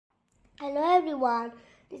Hello everyone,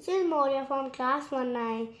 this is MOURYA from class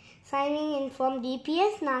 19 signing in from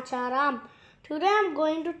DPS Nacharam. Today I am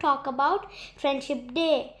going to talk about Friendship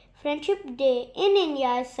Day. Friendship Day in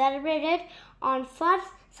India is celebrated on first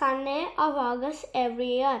Sunday of August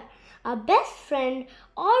every year. A best friend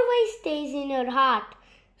always stays in your heart.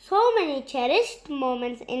 So many cherished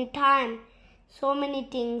moments in time. So many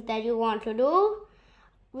things that you want to do.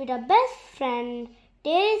 With a best friend,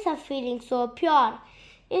 there is a feeling so pure.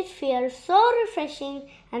 It feels so refreshing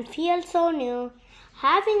and feels so new,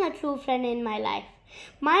 having a true friend in my life.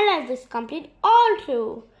 My life is complete all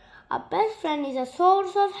true. A best friend is a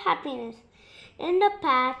source of happiness in the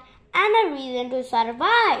past and a reason to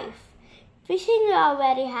survive. Wishing you a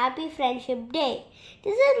very happy Friendship Day.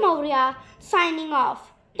 This is MOURYA signing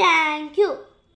off. Thank you.